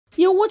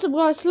Yo, what's up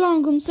guys,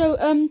 Slangum. So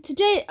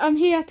today I'm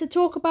here to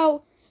talk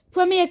about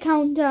Premiere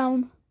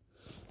Countdown.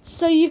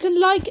 So you can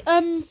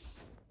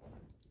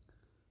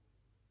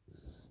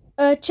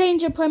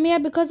change your Premiere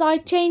because I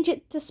change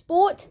it to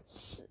sport,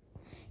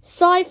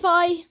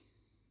 sci-fi,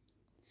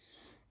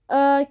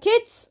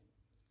 kids.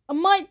 I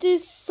might do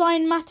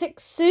cinematics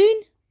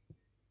soon.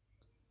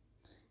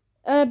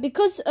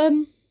 Because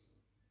I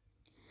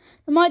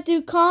might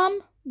do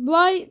calm,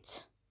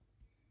 bright,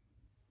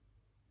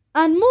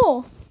 and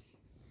more.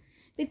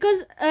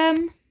 Because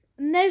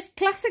there's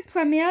classic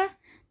Premiere.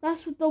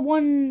 That's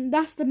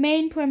the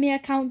main Premiere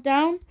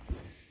Countdown.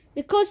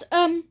 Because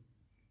I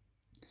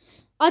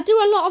do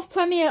a lot of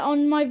Premiere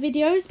on my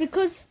videos,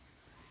 because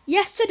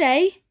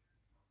yesterday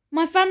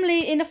my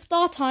family in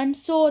Iftar time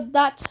saw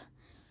that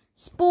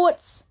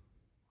sports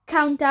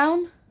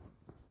countdown.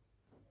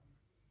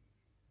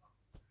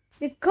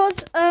 Because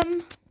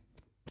it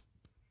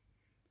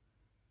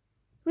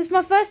was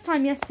my first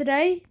time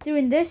yesterday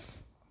doing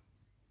this.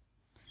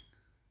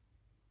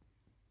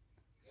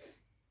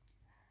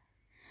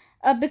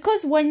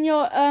 Because when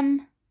you're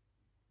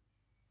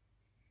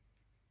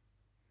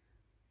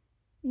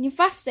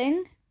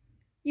fasting,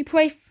 you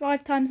pray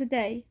 5 times a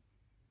day.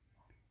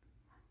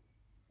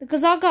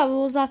 Because I got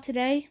rules out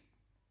today.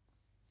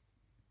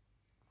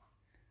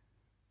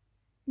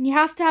 And you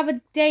have to have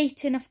a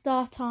date in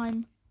Iftar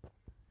time.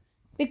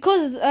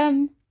 Because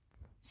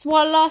it's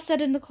what Allah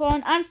said in the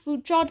Quran and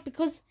through Jod,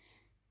 because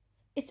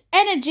it's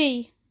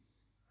energy.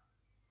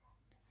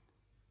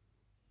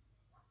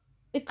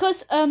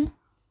 Because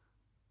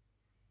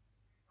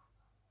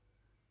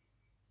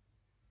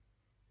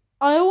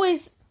I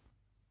always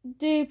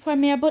do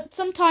Premiere, but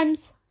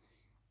sometimes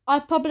I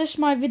publish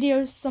my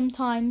videos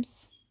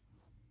sometimes.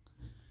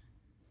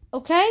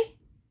 Okay?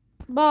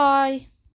 Bye.